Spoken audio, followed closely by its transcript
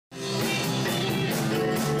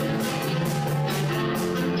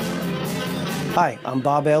Hi, I'm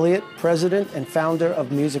Bob Elliott, President and founder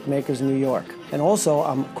of Music Makers New York. And also,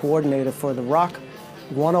 I'm coordinator for the Rock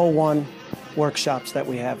 101 workshops that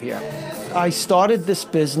we have here. I started this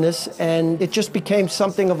business and it just became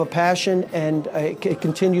something of a passion, and it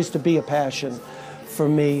continues to be a passion for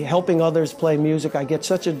me. Helping others play music, I get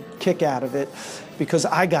such a kick out of it because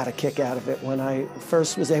I got a kick out of it when I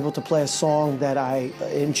first was able to play a song that I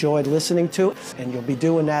enjoyed listening to. And you'll be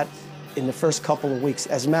doing that in the first couple of weeks.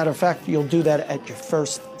 As a matter of fact, you'll do that at your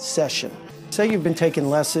first session. Say you've been taking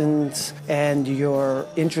lessons and you're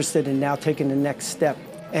interested in now taking the next step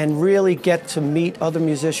and really get to meet other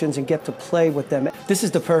musicians and get to play with them. This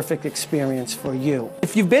is the perfect experience for you.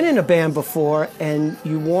 If you've been in a band before and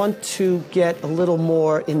you want to get a little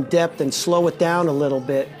more in depth and slow it down a little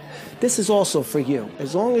bit, this is also for you.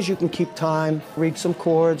 As long as you can keep time, read some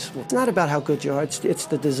chords. It's not about how good you are, it's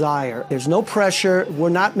the desire. There's no pressure. We're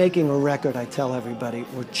not making a record, I tell everybody.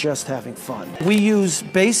 We're just having fun. We use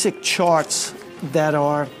basic charts that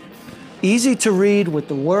are easy to read with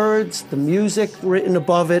the words, the music written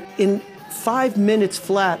above it. In 5 minutes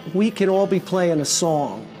flat, we can all be playing a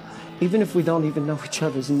song. Even if we don't even know each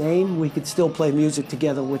other's name, we could still play music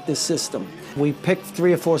together with this system. We pick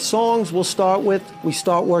 3 or 4 songs we'll start with. We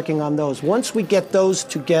start working on those. Once we get those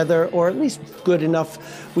together, or at least good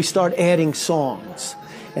enough, we start adding songs.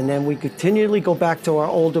 And then we continually go back to our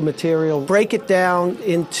older material, break it down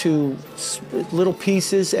into little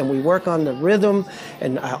pieces, and we work on the rhythm,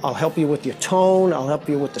 and I'll help you with your tone, I'll help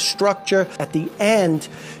you with the structure. At the end,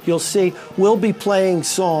 you'll see we'll be playing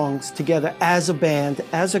songs together as a band,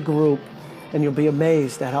 as a group, and you'll be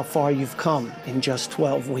amazed at how far you've come in just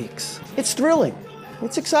 12 weeks. It's thrilling.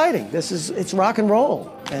 It's exciting. It's rock and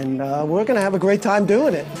roll, and we're gonna have a great time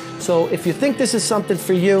doing it. So if you think this is something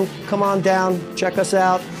for you, come on down, check us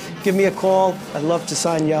out, give me a call. I'd love to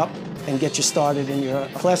sign you up and get you started in your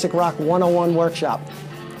Classic Rock 101 workshop.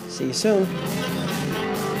 See you soon.